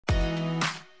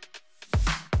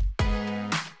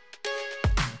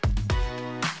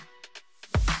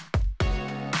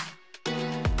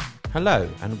Hello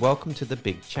and welcome to The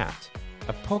Big Chat,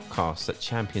 a podcast that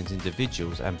champions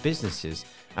individuals and businesses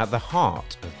at the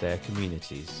heart of their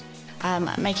communities.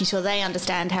 Making sure they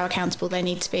understand how accountable they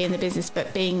need to be in the business,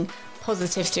 but being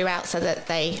positive throughout so that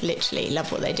they literally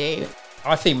love what they do.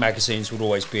 I think magazines will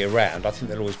always be around. I think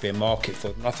there'll always be a market for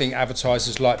them. I think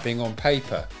advertisers like being on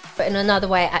paper. But in another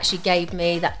way, it actually gave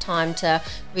me that time to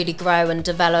really grow and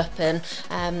develop and,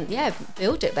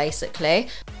 build it basically.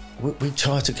 We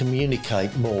try to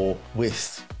communicate more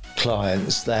with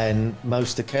clients than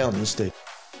most accountants do.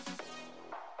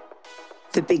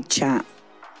 The Big Chat.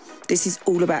 This is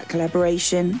all about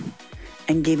collaboration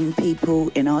and giving people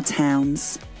in our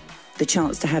towns the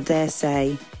chance to have their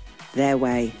say, their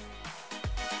way.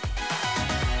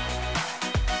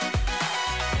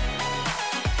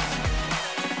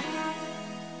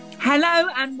 Hello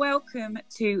and welcome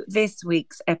to this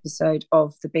week's episode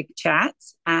of The Big Chat.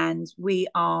 And we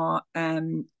are,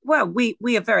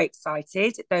 we are very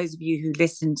excited. Those of you who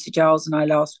listened to Giles and I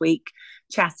last week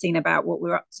chatting about what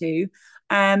we're up to,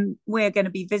 we're going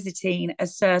to be visiting a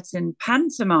certain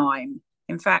pantomime.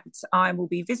 In fact, I will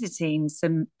be visiting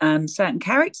some certain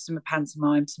characters from a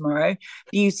pantomime tomorrow,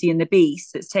 Beauty and the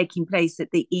Beast, that's taking place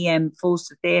at the EM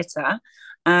Forster Theatre.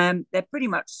 They're pretty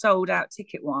much sold out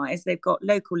ticket-wise. They've got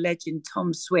local legend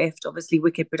Tom Swift, obviously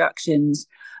Wicked Productions.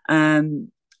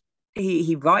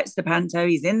 He writes the panto.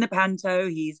 He's in the panto.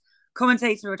 He's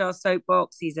commentator at our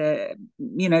soapbox. He's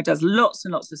does lots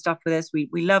and lots of stuff with us. We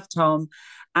love Tom,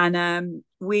 and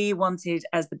we wanted,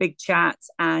 as the Big Chat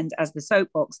and as the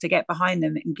soapbox, to get behind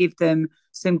them and give them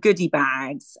some goodie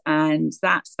bags. And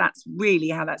that's really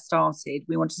how that started.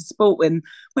 We wanted to support them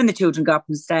when the children go up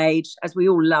on stage, as we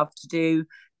all love to do,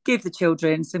 give the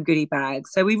children some goodie bags.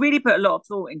 So we really put a lot of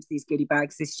thought into these goodie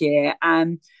bags this year.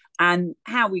 And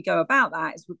how we go about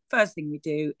that is, the first thing we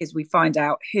do is we find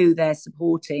out who they're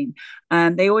supporting.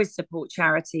 They always support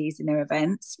charities in their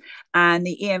events. And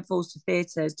the EM Forster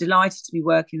Theatre is delighted to be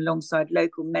working alongside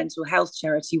local mental health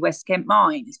charity West Kent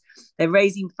Mind. They're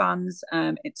raising funds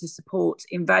to support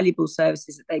invaluable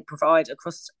services that they provide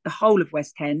across the whole of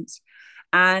West Kent.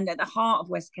 And at the heart of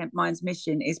West Kent Mind's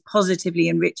mission is positively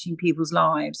enriching people's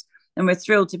lives. And we're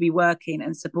thrilled to be working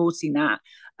and supporting that.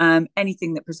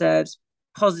 Anything that preserves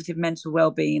positive mental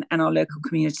well-being and our local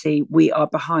community, we are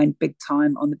behind big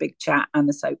time on the Big Chat and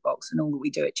the soapbox and all that we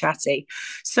do at Chatty.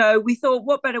 So we thought,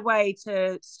 what better way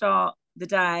to start the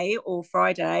day or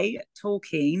Friday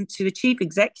talking to the Chief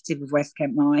Executive of West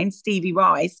Kent Mind, Stevie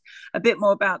Rice, a bit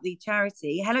more about the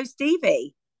charity. Hello,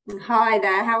 Stevie. Hi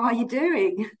there. How are you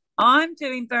doing? I'm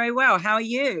doing very well. How are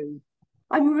you?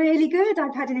 I'm really good.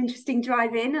 I've had an interesting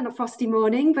drive in and a frosty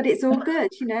morning, but it's all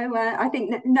good. I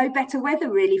think no better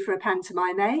weather really for a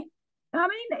pantomime, eh? I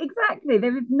mean, exactly.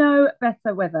 There is no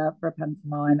better weather for a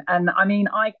pantomime. And I mean,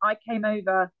 I came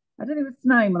over, I don't think it was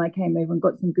snowing when I came over and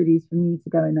got some goodies from you to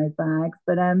go in those bags.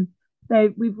 But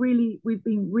so we've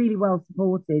been really well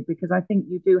supported, because I think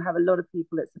you do have a lot of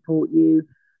people that support you.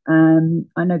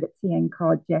 I know that TN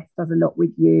Card Jess does a lot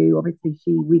with you. Obviously,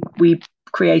 we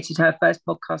created her first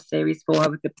podcast series for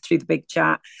her through the Big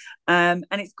Chat, and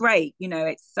it's great.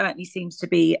 It certainly seems to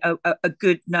be a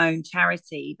good known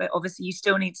charity, but obviously you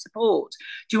still need support.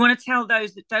 Do you want to tell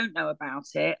those that don't know about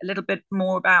it a little bit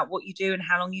more about what you do and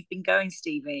how long you've been going,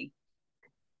 Stevie?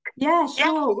 Yeah,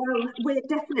 sure. Well, we're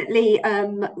definitely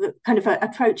kind of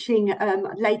approaching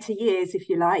later years, if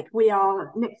you like.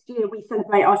 Next year we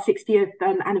celebrate our 60th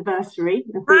anniversary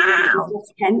of being in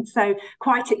West Kent, so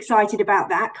quite excited about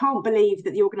that. Can't believe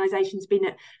that the organisation's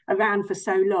been around for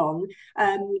so long,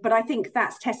 but I think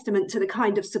that's testament to the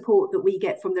kind of support that we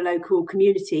get from the local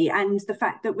community and the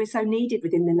fact that we're so needed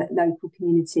within the local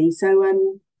community.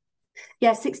 So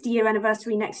 60-year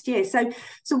anniversary next year. So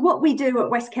what we do at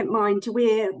West Kent Mind,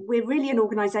 we're really an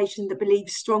organisation that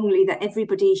believes strongly that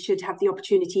everybody should have the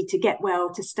opportunity to get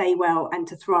well, to stay well, and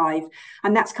to thrive.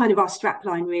 And that's kind of our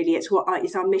strapline, really. It's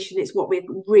our mission. It's what we're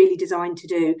really designed to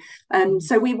do.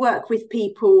 So we work with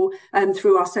people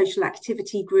through our social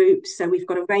activity groups. So we've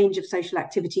got a range of social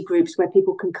activity groups where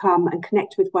people can come and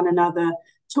connect with one another,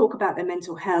 talk about their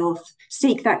mental health,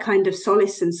 seek that kind of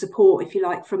solace and support, if you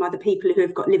like, from other people who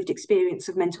have got lived experience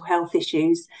of mental health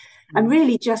issues, and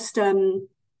really just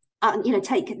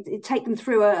take them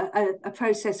through a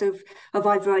process of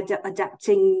either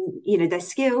adapting, their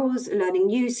skills, learning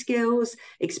new skills,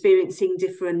 experiencing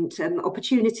different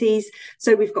opportunities.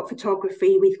 So we've got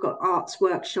photography, we've got arts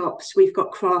workshops, we've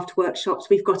got craft workshops,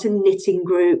 we've got a knitting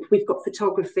group, we've got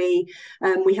photography,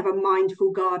 we have a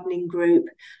mindful gardening group.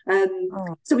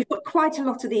 So we've got quite a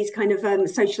lot of these kind of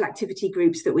social activity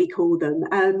groups that we call them,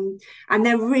 and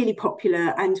they're really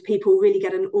popular, and people really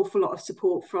get an awful lot of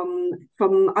support from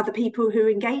other other people who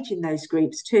engage in those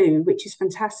groups too, which is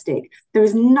fantastic. There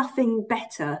is nothing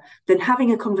better than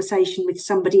having a conversation with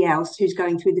somebody else who's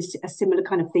going through a similar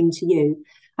kind of thing to you.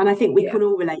 And I think we can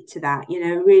all relate to that,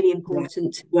 really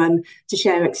important to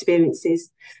share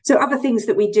experiences. So other things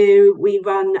that we do, we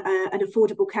run an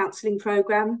affordable counselling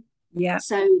programme. Yeah.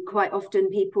 So quite often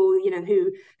people,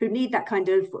 who need that kind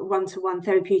of one-to-one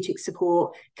therapeutic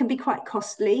support can be quite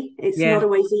costly. It's not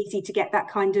always easy to get that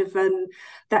kind of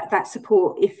that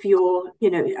support if you're,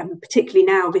 particularly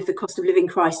now with the cost of living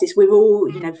crisis, we're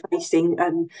all, facing,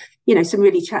 some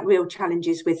really real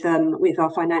challenges with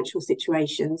our financial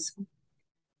situations.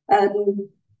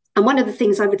 And one of the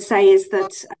things I would say is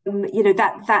that,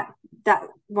 that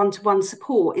one-to-one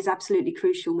support is absolutely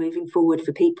crucial moving forward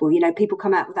for people. People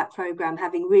come out of that programme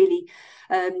having really,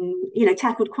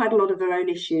 tackled quite a lot of their own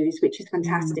issues, which is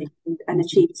fantastic, and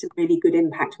achieved some really good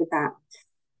impact with that.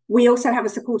 We also have a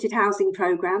supported housing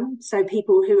programme. So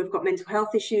people who have got mental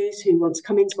health issues, who want to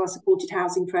come into our supported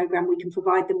housing programme, we can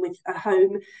provide them with a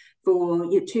home for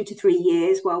 2 to 3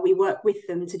 years while we work with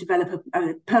them to develop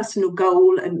a personal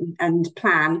goal and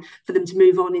plan for them to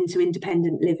move on into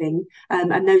independent living.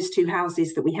 And those 2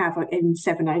 houses that we have are in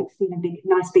Sevenoaks,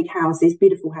 nice big houses,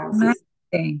 beautiful houses.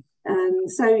 Okay.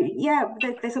 So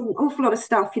there's an awful lot of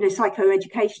stuff,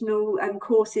 psychoeducational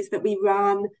courses that we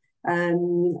run.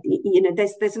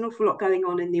 There's an awful lot going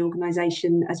on in the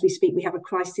organisation as we speak. We have a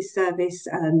crisis service,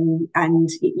 and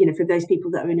for those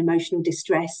people that are in emotional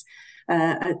distress,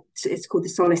 it's called the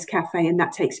Solace Cafe, and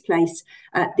that takes place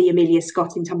at the Amelia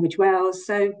Scott in Tunbridge Wells.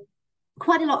 So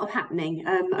quite a lot of happening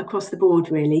across the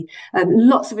board, really.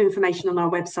 Lots of information on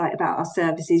our website about our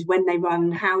services, when they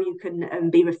run, how you can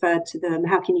be referred to them,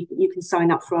 how can you can sign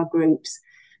up for our groups.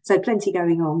 So plenty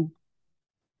going on.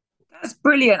 That's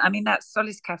brilliant. I mean, that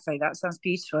Solace Cafe, that sounds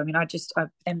beautiful. I mean, I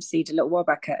emceed a little while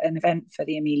back at an event for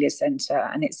the Amelia Centre,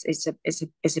 and it's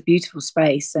a beautiful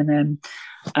space. And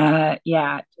a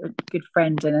good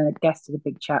friend and a guest of the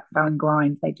Big Chat, Fallon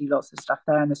Grimes, they do lots of stuff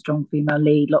there, and a strong female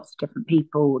lead, lots of different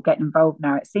people getting involved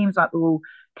now. It seems like we're all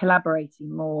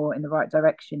collaborating more in the right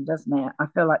direction, doesn't it? I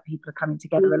feel like people are coming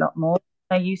together a lot more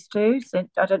than they used to. So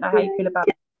I don't know how you feel about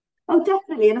that. Oh,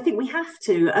 definitely. And I think we have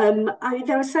to.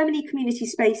 There are so many community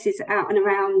spaces out and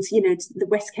around, the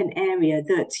West Kent area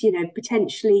that,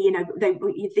 potentially,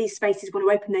 these spaces want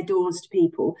to open their doors to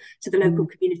people, to the local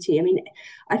community. I mean,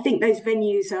 I think those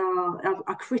venues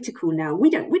are critical now. We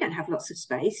don't have lots of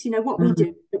space. What we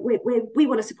do, we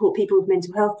want to support people with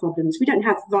mental health problems. We don't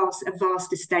have a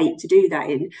vast estate to do that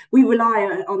in. We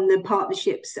rely on the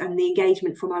partnerships and the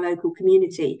engagement from our local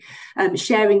community,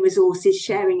 sharing resources,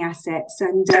 sharing assets,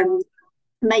 and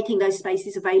making those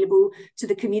spaces available to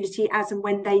the community as and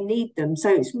when they need them.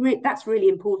 So that's really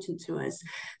important to us.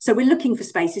 So we're looking for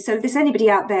spaces. So if there's anybody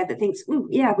out there that thinks,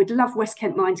 we'd love West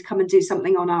Kent Mind to come and do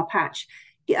something on our patch,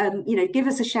 give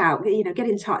us a shout, get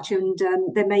in touch, and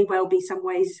there may well be some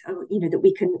ways, that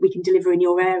we can deliver in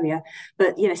your area.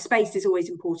 But, space is always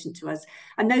important to us.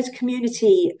 And those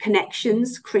community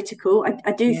connections, critical.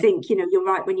 I do think, you're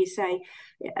right when you say,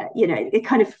 it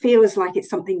kind of feels like it's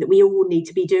something that we all need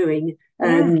to be doing.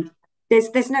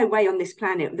 There's no way on this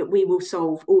planet that we will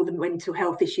solve all the mental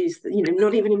health issues,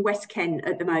 not even in West Kent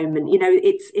at the moment.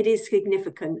 It is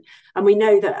significant. And we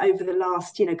know that over the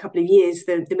last, couple of years,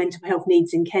 the mental health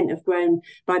needs in Kent have grown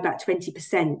by about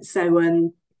 20%.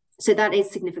 So that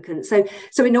is significant. So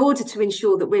in order to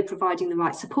ensure that we're providing the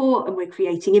right support and we're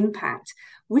creating impact,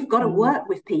 we've got to work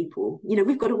with people.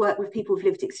 We've got to work with people with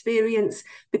lived experience,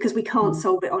 because we can't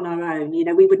solve it on our own.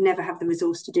 We would never have the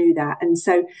resource to do that. And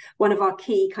so one of our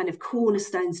key kind of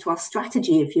cornerstones to our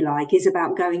strategy, if you like, is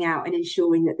about going out and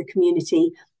ensuring that the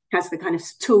community has the kind of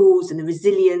tools and the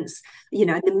resilience,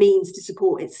 and the means to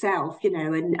support itself,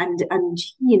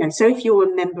 and so if you're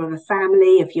a member of a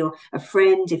family, if you're a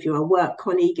friend, if you're a work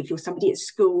colleague, if you're somebody at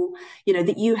school,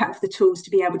 that you have the tools to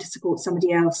be able to support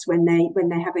somebody else when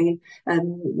they're having,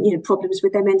 problems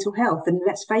with their mental health. And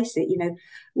let's face it,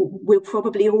 we'll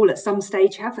probably all at some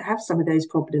stage have some of those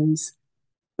problems.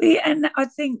 And I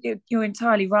think you're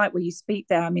entirely right where you speak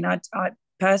there. I mean, I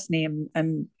personally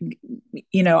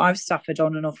I've suffered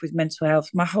on and off with mental health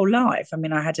my whole life. I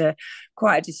mean, I had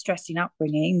quite a distressing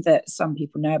upbringing that some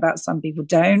people know about, some people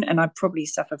don't, and I probably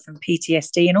suffer from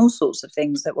PTSD and all sorts of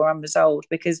things that were unresolved,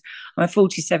 because I'm a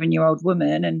 47-year-old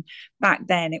woman, and back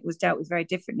then it was dealt with very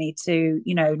differently to,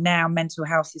 now mental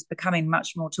health is becoming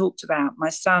much more talked about. My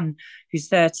son, who's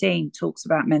 13, talks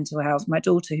about mental health. My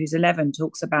daughter, who's 11,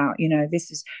 talks about,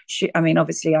 this is,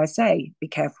 obviously I say be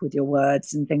careful with your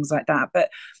words and things like that, but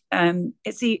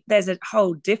there's a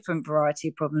whole different variety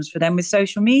of problems for them with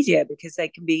social media, because they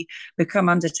can become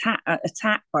under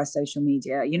attack by social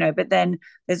media, but then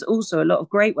there's also a lot of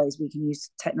great ways we can use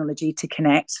technology to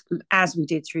connect, as we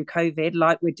did through COVID,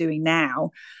 like we're doing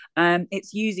now.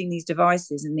 It's using these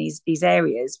devices and these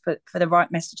areas for the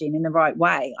right messaging in the right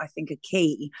way, I think, are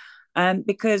key,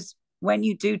 because when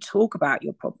you do talk about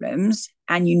your problems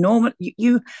and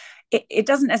it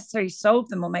doesn't necessarily solve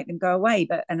them or make them go away,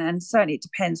 but and certainly it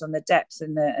depends on the depth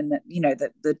and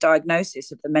the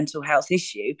diagnosis of the mental health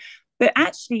issue. But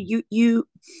actually,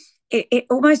 it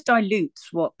almost dilutes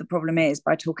what the problem is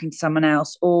by talking to someone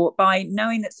else, or by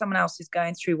knowing that someone else is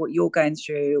going through what you're going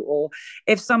through. Or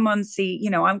if someone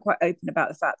I'm quite open about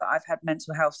the fact that I've had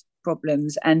mental health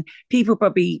problems, and people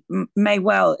probably may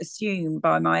well assume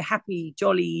by my happy,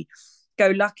 jolly, go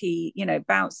lucky,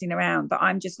 bouncing around, that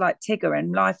I'm just like Tigger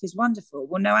and life is wonderful.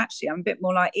 Well, no, actually, I'm a bit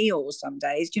more like Eeyore some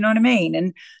days. Do you know what I mean?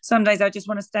 And some days I just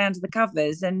want to stay under the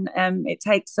covers, and it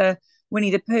takes a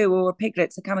Winnie the Pooh or a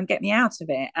Piglet to come and get me out of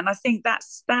it. And I think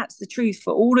that's the truth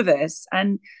for all of us,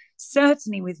 and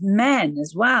certainly with men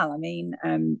as well. I mean,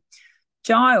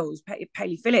 Giles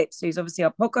Paley Phillips, who's obviously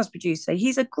our podcast producer,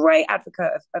 he's a great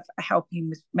advocate of helping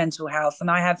with mental health. And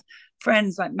I have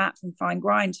friends like Matt from Fine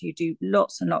Grind who do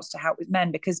lots and lots to help with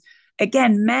men, because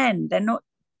again, men, they're not,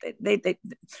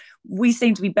 we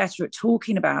seem to be better at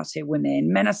talking about it.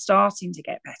 Women, men are starting to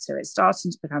get better. It's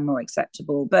starting to become more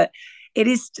acceptable, but there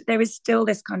is still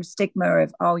this kind of stigma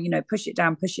of, push it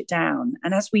down.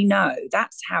 And as we know,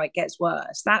 that's how it gets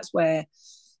worse. That's where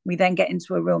we then get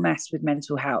into a real mess with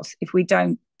mental health, if we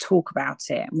don't talk about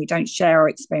it and we don't share our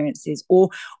experiences, or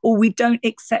we don't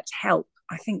accept help.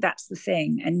 I think that's the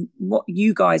thing. And what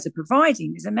you guys are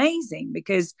providing is amazing,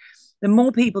 because the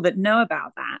more people that know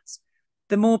about that,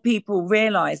 the more people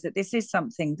realize that this is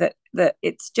something that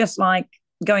it's just like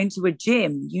going to a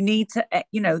gym. You need to,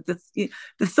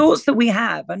 the thoughts that we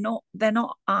have they're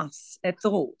not us, they're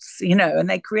thoughts, and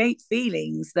they create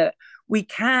feelings that we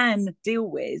can deal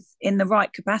with in the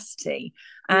right capacity.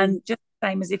 And just the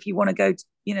same as if you want to go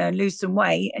to, lose some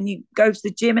weight, and you go to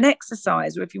the gym and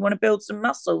exercise, or if you want to build some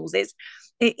muscles,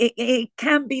 it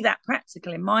can be that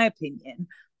practical, in my opinion.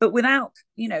 But without,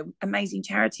 amazing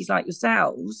charities like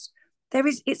yourselves,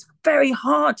 it's very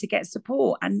hard to get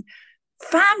support. And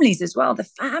families as well, the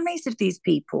families of these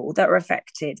people that are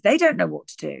affected, they don't know what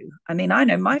to do. I mean, I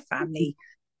know my family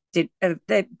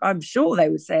I'm sure they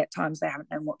would say at times they haven't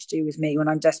known what to do with me when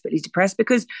I'm desperately depressed,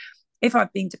 because if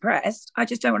I've been depressed, I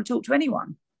just don't want to talk to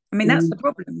anyone. I mean, that's the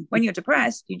problem. When you're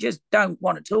depressed, you just don't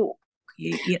want to talk.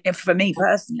 For me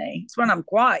personally, it's when I'm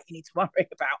quiet you need to worry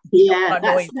about. Yeah,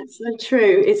 that's so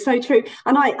true. It's so true.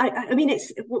 And I mean,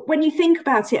 it's when you think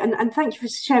about it, and thank you for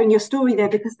sharing your story there,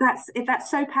 because that's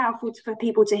so powerful for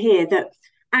people to hear that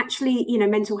actually,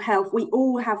 mental health, we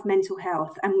all have mental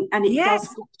health, and it does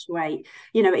fluctuate.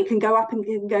 It can go up and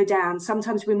can go down.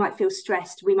 Sometimes we might feel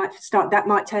stressed. That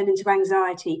might turn into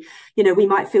anxiety. We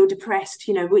might feel depressed.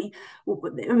 I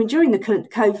mean, during the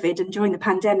COVID and during the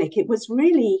pandemic, it was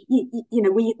really,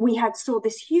 we saw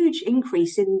this huge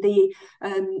increase in the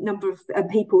number of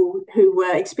people who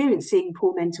were experiencing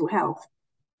poor mental health.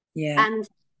 Yeah. And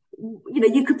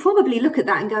you could probably look at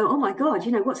that and go, oh my God,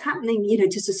 what's happening,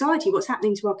 to society, what's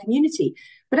happening to our community.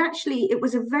 But actually, it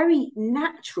was a very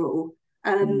natural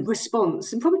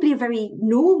response, and probably a very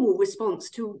normal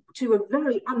response to a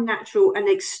very unnatural and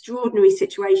extraordinary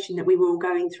situation that we were all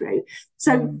going through.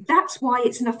 So that's why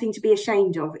it's nothing to be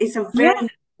ashamed of. It's a very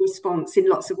response in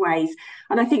lots of ways.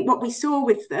 And I think what we saw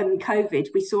with COVID,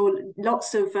 we saw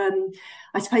lots of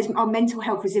I suppose our mental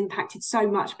health was impacted so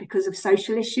much because of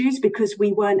social issues, because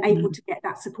we weren't able to get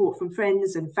that support from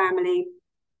friends and family,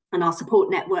 and our support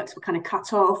networks were kind of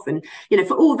cut off. And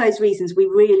for all those reasons, we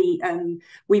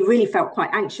really felt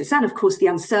quite anxious, and of course the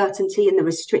uncertainty and the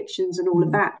restrictions and all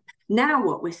of that. Now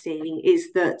what we're seeing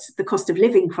is that the cost of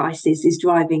living crisis is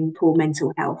driving poor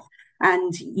mental health.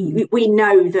 And we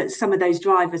know that some of those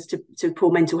drivers to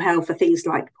poor mental health are things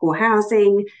like poor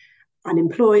housing,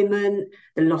 unemployment,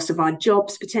 the loss of our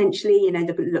jobs potentially,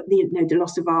 the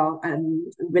loss of our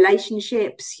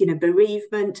relationships,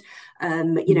 bereavement,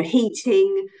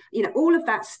 heating, all of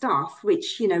that stuff,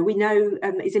 which we know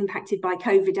is impacted by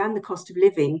COVID, and the cost of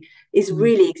living is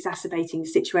really exacerbating the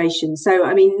situation. So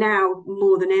I mean, now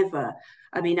more than ever,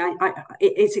 I mean,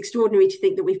 it's extraordinary to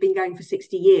think that we've been going for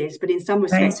 60 years, but in some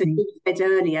respects, as you said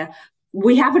earlier,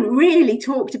 we haven't really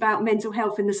talked about mental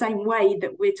health in the same way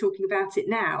that we're talking about it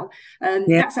now.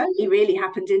 That's only really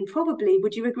happened in probably,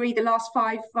 would you agree, the last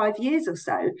five years or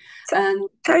so?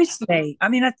 Totally. I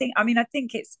mean, I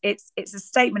think it's a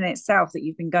statement in itself that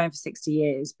you've been going for 60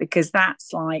 years, because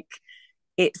that's like,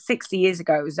 it 60 years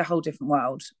ago, it was a whole different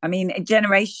world. I mean,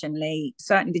 generationally,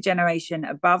 certainly the generation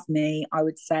above me, I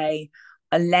would say,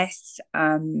 are less,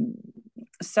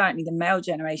 certainly the male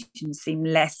generation seem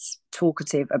less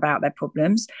talkative about their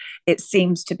problems. It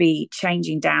seems to be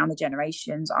changing down the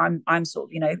generations. I'm sort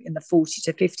of, in the 40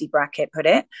 to 50 bracket, put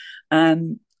it.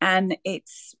 And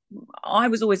I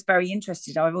was always very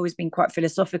interested. I've always been quite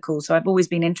philosophical. So I've always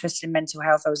been interested in mental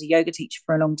health. I was a yoga teacher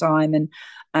for a long time,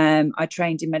 and I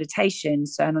trained in meditation.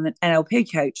 So I'm an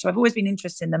NLP coach. So I've always been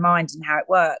interested in the mind and how it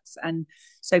works. And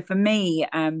so for me,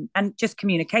 and just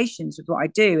communications with what I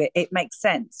do, it makes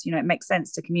sense. It makes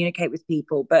sense to communicate with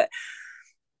people. But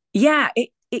yeah,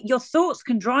 your thoughts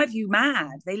can drive you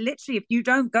mad. They literally, if you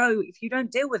don't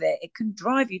deal with it, it can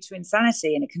drive you to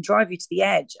insanity, and it can drive you to the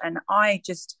edge. And I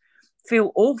just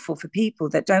feel awful for people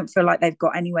that don't feel like they've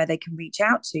got anywhere they can reach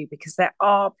out to, because there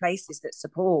are places that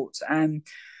support. And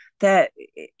the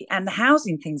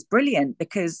housing thing's brilliant,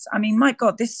 because I mean, my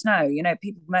God, this snow,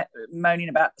 people moaning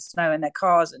about the snow in their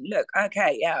cars, and look,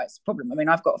 okay, yeah, it's a problem. I mean,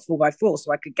 I've got a 4x4,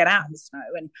 so I could get out in the snow,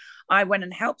 and I went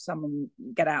and helped someone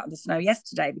get out in the snow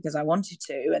yesterday because I wanted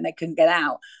to, and they couldn't get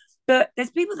out. But there's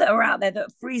people that are out there that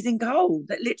are freezing cold,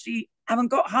 that literally haven't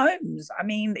got homes. I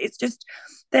mean, it's just,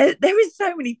 there is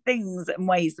so many things and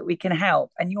ways that we can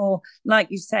help. And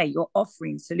like you say, you're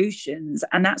offering solutions.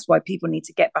 And that's why people need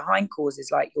to get behind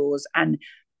causes like yours and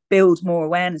build more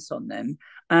awareness on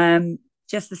them.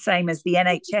 Just the same as the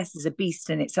NHS is a beast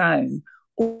in its own.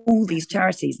 All these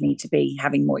charities need to be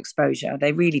having more exposure.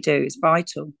 They really do. It's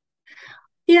vital.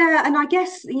 Yeah, and I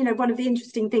guess, one of the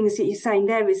interesting things that you're saying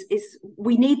there is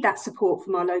we need that support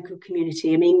from our local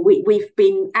community. I mean, we've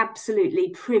been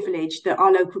absolutely privileged that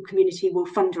our local community will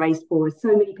fundraise for us. So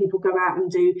many people go out and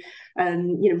do,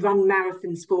 run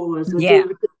marathons for us, or do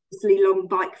ridiculously long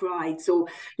bike rides, or,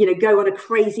 go on a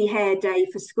crazy hair day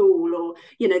for school, or,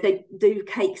 they do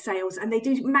cake sales, and they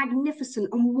do magnificent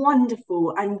and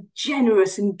wonderful and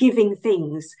generous and giving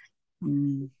things.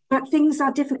 But things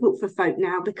are difficult for folk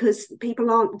now because people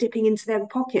aren't dipping into their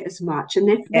pocket as much. And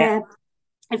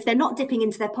if they're not dipping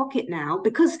into their pocket now,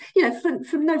 because,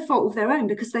 from no fault of their own,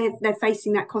 because they're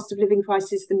facing that cost of living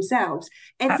crisis themselves,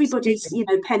 everybody's,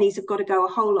 Absolutely. pennies have got to go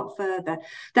a whole lot further.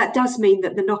 That does mean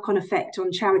that the knock-on effect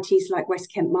on charities like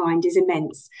West Kent Mind is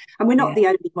immense. And we're not the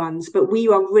only ones, but we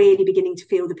are really beginning to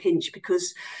feel the pinch,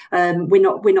 because we're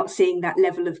not seeing that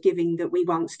level of giving that we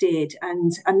once did.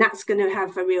 And that's going to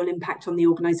have a real impact on the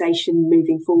organisation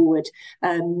moving forward,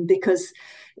 because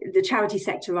the charity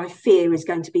sector, I fear, is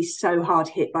going to be so hard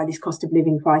hit by this cost of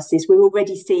living crisis. We're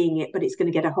already seeing it, but it's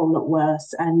going to get a whole lot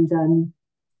worse. And I'm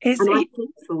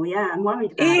fearful, I'm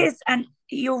worried about it. And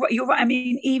you're right. I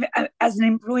mean, even as an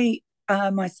employee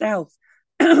myself,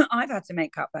 I've had to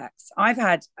make cutbacks. I've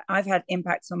had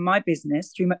impacts on my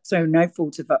business through no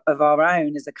fault of our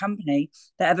own as a company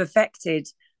that have affected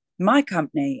my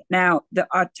company. Now,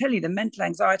 I'll tell you, the mental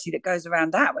anxiety that goes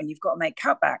around that when you've got to make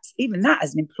cutbacks, even that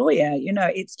as an employer,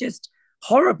 it's just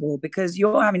horrible, because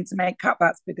you're having to make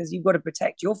cutbacks because you've got to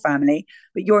protect your family,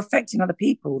 but you're affecting other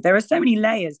people. There are so many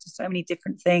layers to so many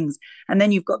different things. And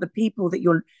then you've got the people that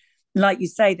you're, like you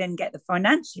say, then get the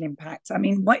financial impact. I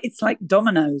mean, it's like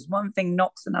dominoes. One thing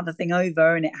knocks another thing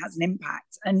over, and it has an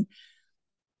impact. And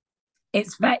it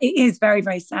is very,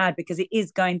 very sad, because it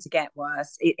is going to get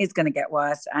worse. It is going to get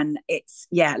worse. And it's,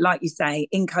 like you say,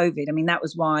 in COVID, I mean, that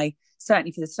was why,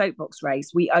 certainly for the soapbox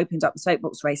race, we opened up the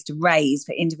soapbox race to raise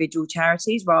for individual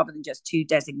charities rather than just 2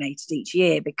 designated each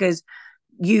year, because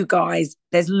you guys,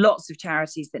 there's lots of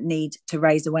charities that need to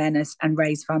raise awareness and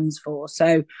raise funds for.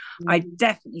 So I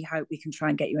definitely hope we can try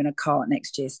and get you in a cart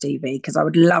next year, Stevie, because I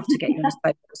would love to get you in a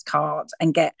soapbox cart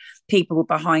and get people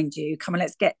behind you. Come on,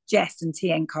 let's get Jess and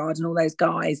TN Card and all those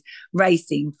guys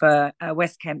racing for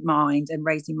West Kent Mind and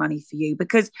raising money for you.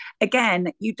 Because again,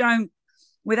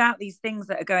 without these things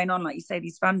that are going on, like you say,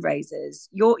 these fundraisers,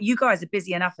 you guys are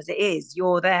busy enough as it is.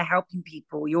 You're there helping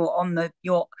people. You're on the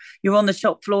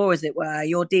shop floor, as it were.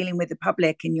 You're dealing with the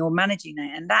public and you're managing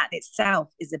it, and that itself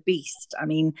is a beast. I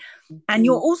mean, and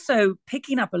you're also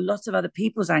picking up a lot of other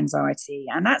people's anxiety,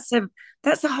 and that's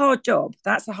a hard job.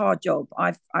 That's a hard job.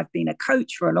 I've been a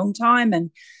coach for a long time,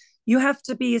 and you have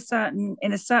to be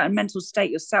in a certain mental state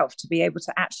yourself to be able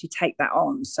to actually take that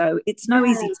on. So it's no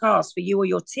easy task for you or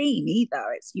your team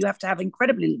either. You have to have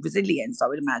incredibly resilience, I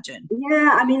would imagine.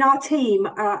 Yeah, I mean, our team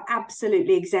are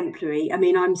absolutely exemplary. I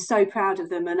mean, I'm so proud of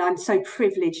them, and I'm so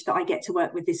privileged that I get to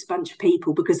work with this bunch of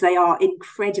people, because they are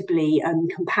incredibly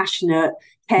compassionate,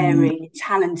 caring,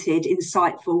 talented,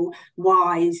 insightful,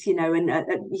 wise,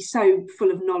 and so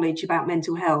full of knowledge about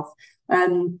mental health.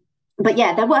 but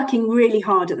yeah, they're working really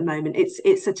hard at the moment.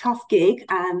 It's a tough gig,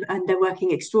 and they're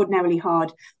working extraordinarily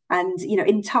hard, and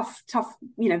in tough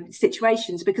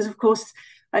situations, because of course,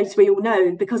 as we all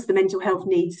know, because the mental health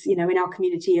needs in our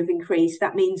community have increased.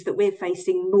 That means that we're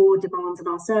facing more demands of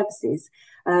our services,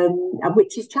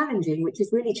 which is challenging, which is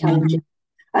really challenging.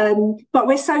 But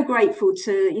we're so grateful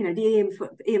to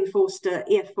the Ian Forster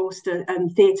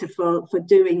Theatre for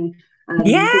doing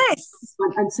yes,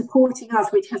 and supporting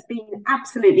us, which has been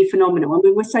absolutely phenomenal. I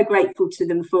mean, we're so grateful to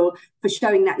them for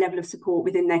showing that level of support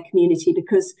within their community,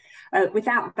 because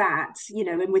without that,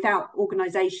 and without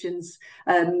organisations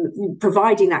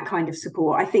providing that kind of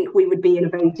support, I think we would be in a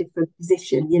very different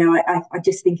position. I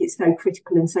just think it's so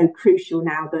critical and so crucial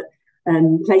now that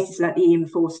places like the Ian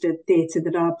Forster Theatre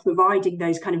that are providing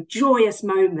those kind of joyous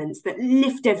moments that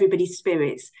lift everybody's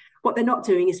spirits. What they're not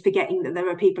doing is forgetting that there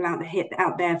are people out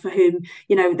there for whom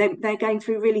they're going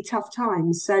through really tough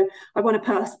times. So I want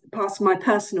to pass my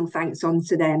personal thanks on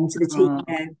to them, to the team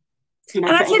there. And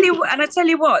I tell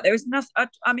you what, there is nothing.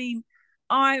 I mean,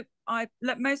 I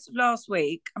like most of last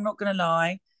week, I'm not going to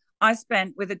lie, I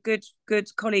spent with a good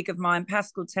colleague of mine,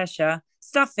 Pascal Tesher,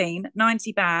 stuffing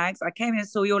 90 bags. I came in and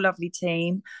saw your lovely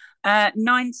team.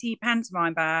 90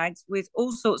 pantomime bags with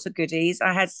all sorts of goodies.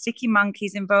 I had Sticky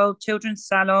Monkeys involved, Children's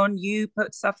Salon. You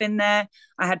put stuff in there.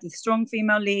 I had the strong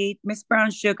female lead, Miss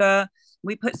Brown Sugar.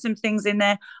 We put some things in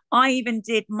there. I even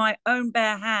did my own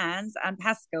bare hands and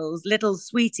Pascal's little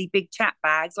sweetie big chat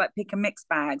bags, like pick and mix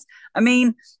bags. I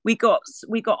mean, we got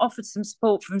offered some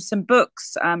support from some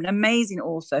books. An amazing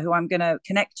author who I'm going to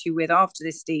connect you with after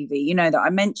this, Stevie, that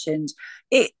I mentioned.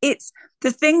 It's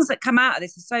the things that come out of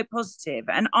this are so positive,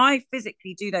 and I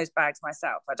physically do those bags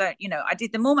myself. I don't, I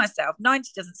did them all myself.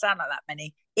 90 doesn't sound like that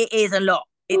many. It is a lot.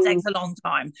 It takes a long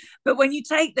time. But when you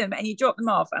take them and you drop them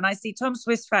off, and I see Tom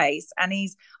Swift's face, and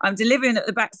I'm delivering at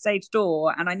the backstage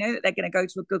door, and I know that they're going to go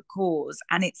to a good cause,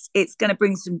 and it's going to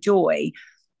bring some joy.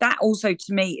 That also,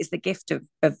 to me, is the gift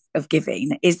of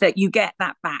giving, is that you get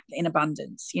that back in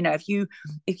abundance. If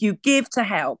you give to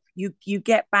help, you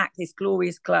get back this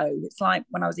glorious glow. It's like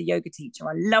when I was a yoga teacher,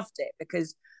 I loved it,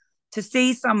 because to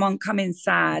see someone come in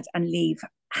sad and leave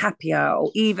happier,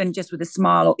 or even just with a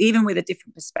smile, or even with a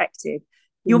different perspective,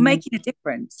 you're making a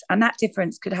difference, and that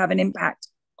difference could have an impact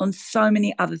on so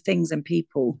many other things and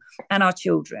people and our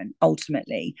children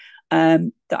ultimately.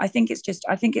 That I think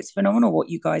it's phenomenal what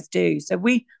you guys do. So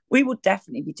we will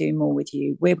definitely be doing more with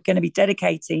you. We're going to be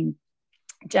dedicating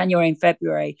January and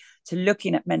February to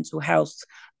looking at mental health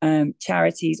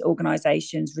charities,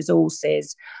 organisations,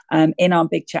 resources in our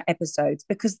Big Chat episodes,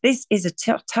 because this is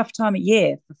a tough time of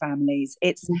year for families.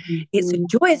 It's a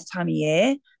joyous time of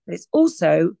year, but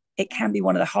it can be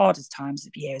one of the hardest times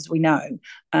of year, as we know,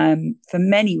 for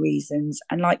many reasons.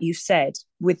 And like you said,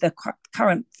 with the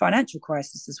current financial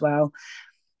crisis as well,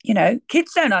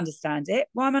 kids don't understand it.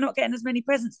 Why am I not getting as many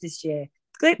presents this year?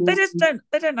 They just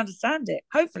don't understand it.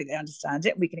 Hopefully they understand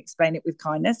it, and we can explain it with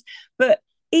kindness. But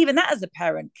even that, as a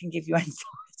parent, can give you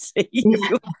anxiety.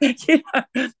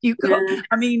 You can't.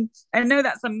 I mean, I know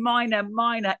that's a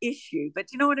minor issue, but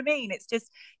do you know what I mean? It's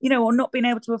just, or not being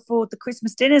able to afford the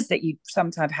Christmas dinners that you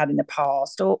sometimes had in the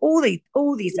past, or all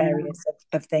these areas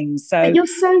of things. So but you're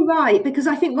so right, because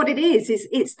I think what it is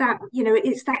it's that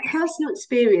it's that personal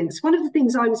experience. One of the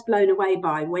things I was blown away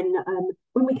by when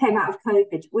we came out of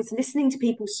COVID was listening to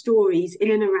people's stories in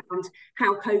and around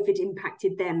how COVID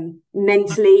impacted them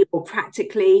mentally or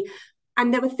practically.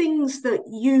 And there were things that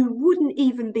you wouldn't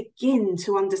even begin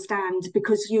to understand,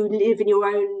 because you live in your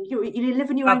own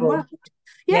own world.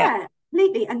 Yeah,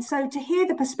 completely. And so to hear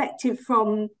the perspective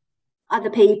from other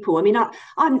people. I mean,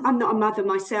 I'm not a mother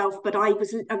myself, but I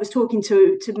was talking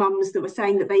to mums that were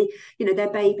saying that they, their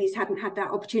babies hadn't had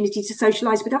that opportunity to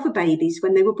socialise with other babies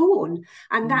when they were born,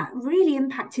 and that really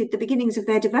impacted the beginnings of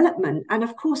their development. And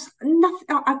of course,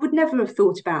 I would never have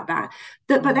thought about that.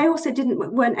 But they also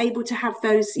weren't able to have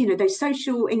those, those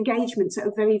social engagements at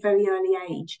a very, very early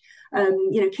age.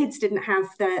 Kids didn't have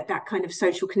that kind of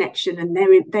social connection, and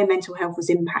their mental health was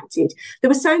impacted. There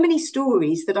were so many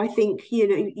stories that I think,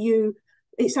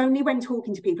 it's only when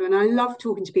talking to people, and I love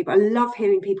talking to people, I love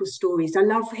hearing people's stories, I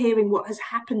love hearing what has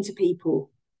happened to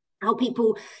people, how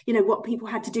people, what people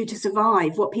had to do to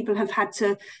survive, what people have had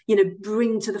to,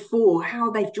 bring to the fore,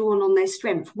 how they've drawn on their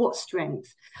strength, what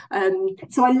strength.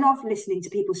 So I love listening to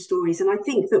people's stories. And I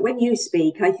think that when you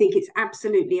speak, I think it's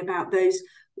absolutely about those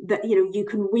that you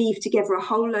can weave together a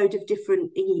whole load of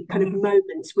different kind of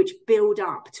moments which build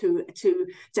up to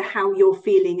how you're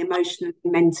feeling emotionally,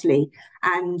 mentally.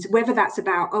 And whether that's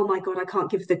about, oh my God, I can't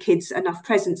give the kids enough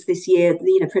presents this year,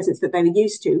 presents that they were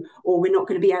used to, or we're not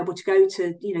going to be able to go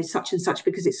to, such and such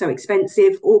because it's so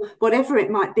expensive, or whatever it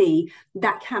might be,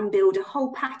 that can build a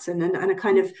whole pattern and a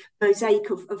kind of mosaic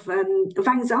of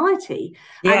anxiety.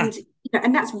 Yeah.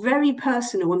 And that's very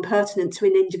personal and pertinent to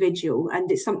an individual.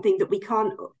 And it's something that we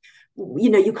can't,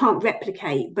 you can't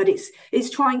replicate, but it's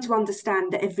trying to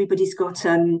understand that everybody's got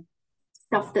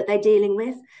stuff that they're dealing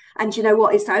with. And you know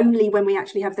what, it's only when we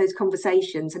actually have those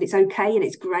conversations, and it's okay and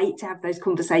it's great to have those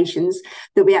conversations,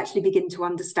 that we actually begin to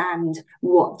understand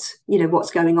what's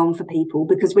going on for people.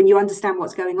 Because when you understand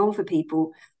what's going on for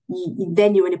people,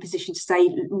 then you're in a position to say,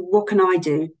 what can I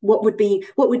do? What would be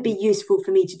useful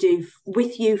for me to do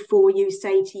with you, for you,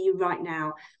 say to you right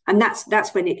now? And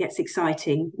that's when it gets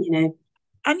exciting.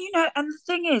 And and the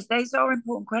thing is, these are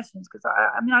important questions, because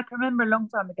I can remember a long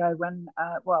time ago when,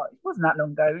 it wasn't that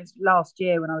long ago. It was last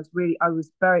year when I was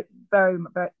very, very,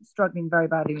 very struggling very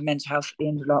badly with mental health at the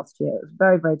end of last year. It was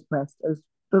very, very depressed. It was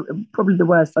probably the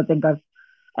worst I think I've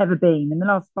ever been. In the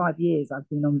last 5 years, I've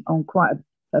been on quite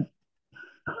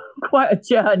a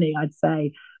journey, I'd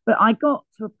say. But I got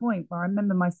to a point where I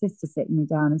remember my sister sitting me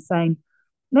down and saying,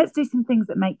 let's do some things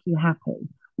that make you happy.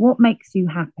 What makes you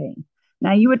happy?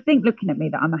 Now, you would think, looking at me,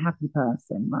 that I'm a happy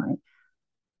person, right?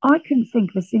 I couldn't think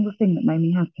of a single thing that made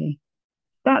me happy.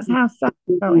 That's how sad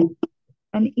it's going.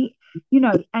 And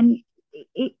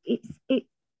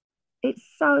it's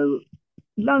so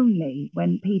lonely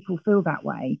when people feel that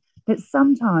way, that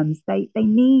sometimes they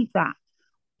need that.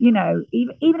 Even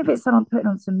if it's someone putting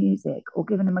on some music, or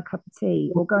giving them a cup of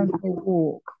tea, or going for a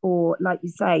walk, or, like you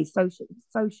say,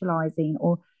 socializing,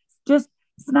 or just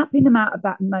snapping them out of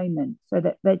that moment so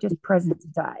that they're just present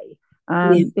today.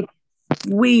 I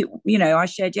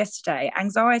shared yesterday,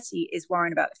 anxiety is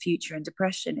worrying about the future, and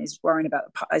depression is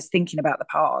thinking about the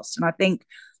past. And I think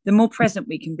the more present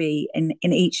we can be in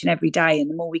each and every day, and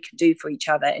the more we can do for each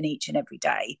other in each and every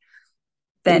day,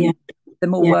 then the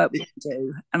more work we can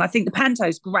do. And I think the Panto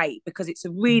is great because it's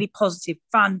a really positive,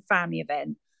 fun family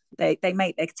event. They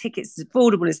make their tickets as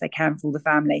affordable as they can for all the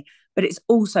family, but it's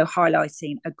also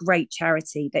highlighting a great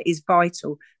charity that is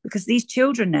vital, because these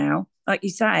children now, like you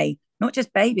say, not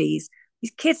just babies,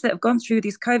 these kids that have gone through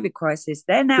this COVID crisis,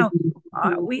 they're now,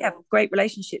 we have great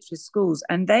relationships with schools,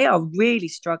 and they are really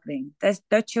struggling.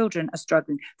 Their children are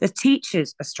struggling. The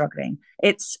teachers are struggling.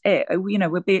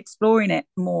 We'll be exploring it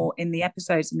more in the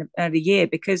episodes in the year,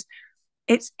 because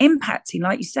it's impacting,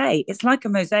 like you say, it's like a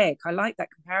mosaic. I like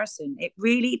that comparison. It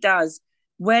really does.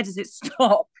 Where does it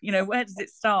stop? Where does it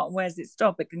start and where does it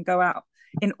stop? It can go out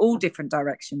in all different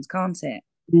directions, can't it?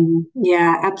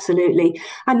 Yeah, absolutely.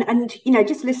 And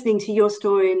just listening to your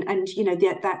story and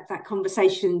that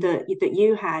conversation that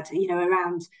you had,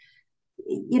 around,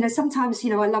 sometimes,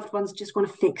 our loved ones just want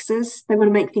to fix us. They want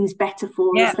to make things better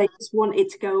for us. They just want it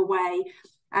to go away.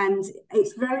 And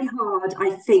it's very hard,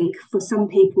 I think, for some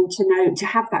people to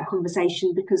have that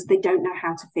conversation, because they don't know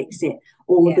how to fix it,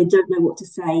 or they don't know what to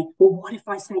say, or what if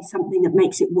I say something that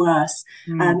makes it worse?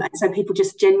 And so people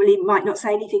just generally might not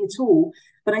say anything at all.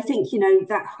 But I think,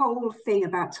 that whole thing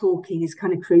about talking is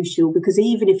kind of crucial, because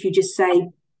even if you just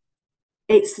say,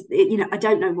 I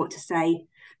don't know what to say,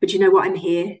 but you know what, I'm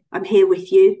here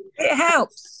with you. It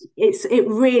helps. It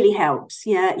really helps.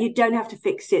 Yeah, you don't have to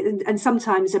fix it. And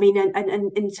sometimes,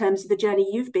 and in terms of the journey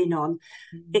you've been on,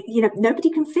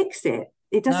 nobody can fix it.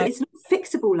 It doesn't. No. It's not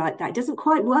fixable like that. It doesn't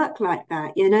quite work like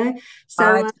that.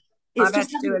 So I've had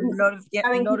to do a lot of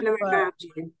work.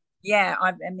 Yeah,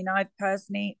 I've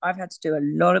had to do a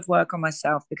lot of work on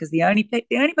myself, because the only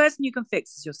person you can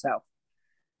fix is yourself.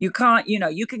 You can't.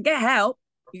 You can get help.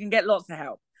 You can get lots of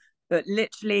help. But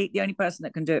literally, the only person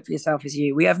that can do it for yourself is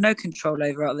you. We have no control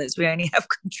over others. We only have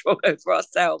control over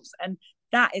ourselves. And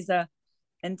that's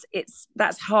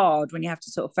hard when you have to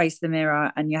sort of face the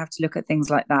mirror and you have to look at things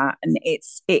like that. And it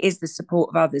is the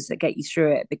support of others that get you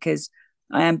through it, because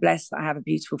I am blessed that I have a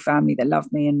beautiful family that love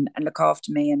me and look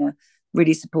after me, and a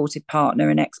really supportive partner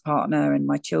and ex-partner, and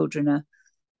my children are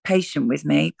patient with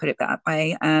me, put it that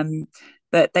way.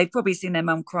 But they've probably seen their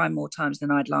mum cry more times than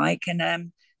I'd like. And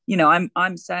I'm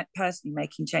personally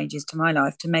making changes to my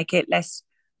life to make it less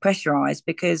pressurized,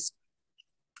 because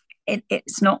we're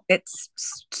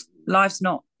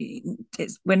not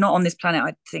on this planet,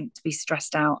 I think, to be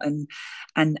stressed out and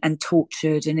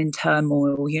tortured and in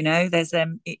turmoil. There's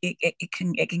it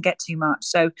can get too much.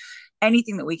 So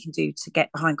anything that we can do to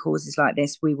get behind causes like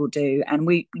this, we will do. And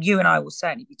you and I will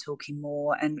certainly be talking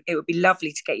more, and it would be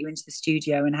lovely to get you into the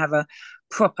studio and have a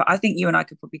proper, I think you and I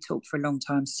could probably talk for a long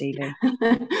time, Stevie.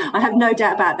 I have no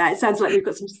doubt about that. It sounds like we've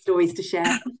got some stories to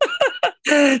share.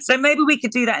 So maybe we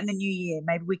could do that in the new year.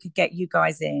 Maybe we could get you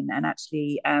guys in and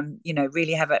actually,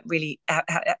 really have a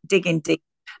dig in deep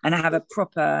and have a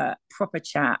proper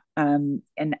chat, and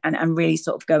really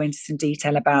sort of go into some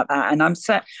detail about that. And I'm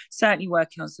certainly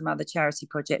working on some other charity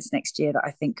projects next year that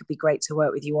I think could be great to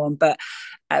work with you on. But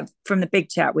from the big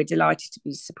chat, we're delighted to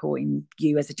be supporting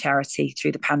you as a charity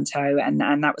through the Panto, and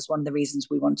that was one of the reasons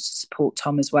we wanted to support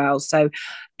Tom as well. So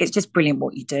it's just brilliant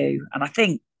what you do, and I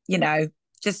think,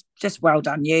 just well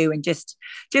done you, and just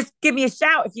give me a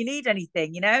shout if you need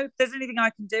anything, if there's anything I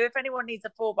can do. If anyone needs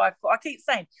a 4x4, I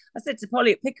said to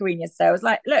Polly at Pickering yesterday, I was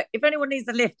like, look, if anyone needs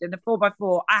a lift in a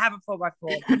 4x4, I have a 4x4,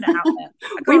 putting it out there.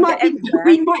 We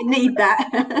might need that.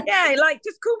 Yeah, like,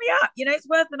 just call me up, it's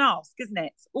worth an ask, isn't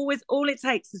it? It's always, all it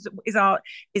takes is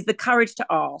the courage to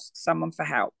ask someone for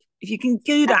help. If you can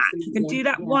do that, Absolutely. if you can do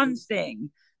that one thing,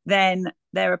 then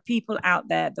there are people out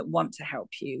there that want to help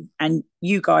you, and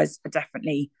you guys are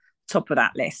definitely top of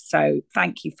that list. So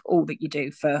thank you for all that you do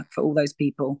for all those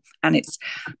people, and it's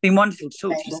been wonderful to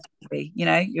talk to you, Stevie.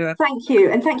 Thank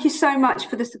you, and thank you so much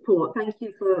for the support. Thank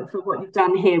you for what you've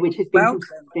done here, which has been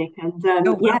fantastic. And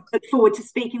look forward to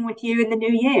speaking with you in the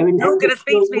new year. And you're going to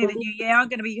speak to me in the new year. I'm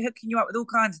going to be hooking you up with all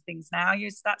kinds of things now.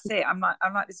 That's it. I'm like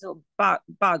this little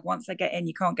bug. Once I get in,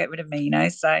 you can't get rid of me.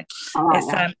 So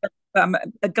it's but I'm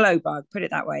a glow bug, put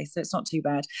it that way, so it's not too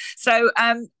bad. So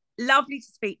lovely to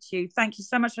speak to you. Thank you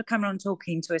so much for coming on and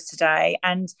talking to us today,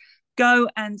 and go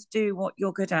and do what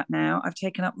you're good at now. I've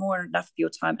taken up more than enough of your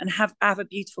time, and have a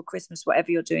beautiful Christmas,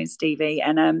 whatever you're doing, Stevie.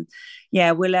 And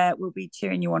we'll be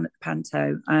cheering you on at the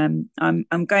Panto. I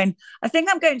think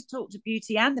I'm going to talk to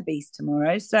Beauty and the Beast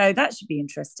tomorrow, so that should be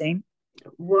interesting.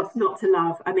 What's not to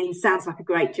love? I mean, sounds like a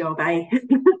great job, eh?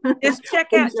 Just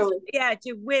check out. This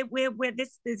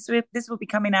will be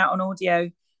coming out on audio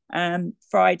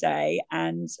Friday,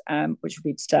 and which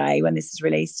will be today when this is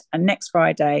released, and next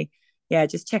Friday. Yeah,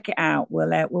 just check it out.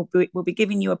 We'll be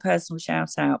giving you a personal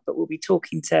shout out, but we'll be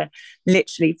talking to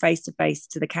literally face to face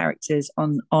to the characters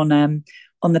on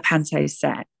the Panto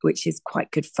set, which is quite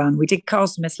good fun. We did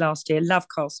Castlemas last year, love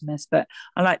Castlemas, but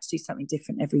I like to do something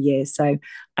different every year. So,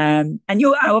 and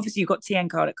you've got TN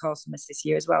card at Castlemas this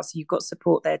year as well, so you've got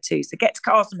support there too. So get to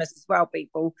Castlemas as well,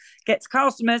 people. Get to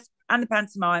Castlemas and the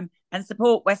pantomime, and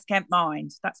support West Kent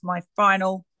Mind. That's my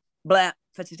final blurb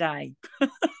for today.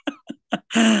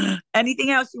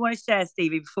 Anything else you want to share,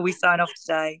 Stevie, before we sign off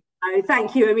today? Oh,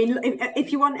 thank you. I mean,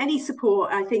 if you want any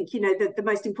support, I think, the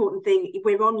most important thing,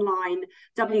 we're online,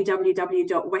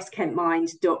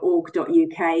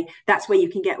 www.westkentmind.org.uk. That's where you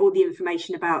can get all the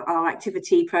information about our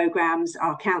activity programmes,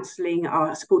 our counselling,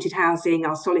 our supported housing,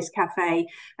 our Solace Cafe,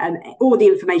 all the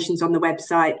information's on the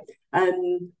website.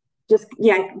 Just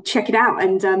check it out,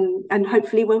 and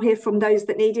hopefully we'll hear from those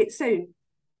that need it soon.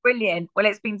 Brilliant. Well,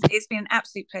 it's been an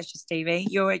absolute pleasure, Stevie.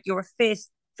 You're a fierce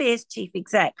chief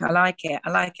exec. I like it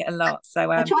a lot.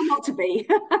 So I try not to be.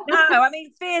 No, I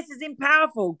mean, fierce is in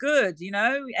powerful, good,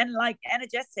 and like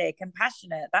energetic and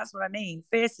passionate. That's what I mean.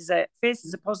 Fierce is a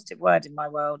positive word in my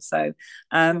world. So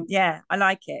I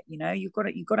like it. You've got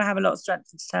to have a lot of strength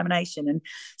and determination, and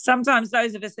sometimes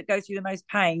those of us that go through the most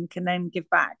pain can then give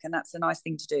back, and that's a nice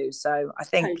thing to do. So I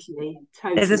think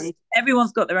totally.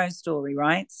 Everyone's got their own story,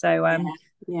 right? So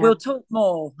we'll talk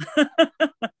more.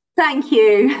 Thank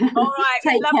you. All right.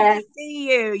 Take Lovely care. to see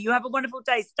you. You have a wonderful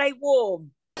day. Stay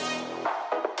warm.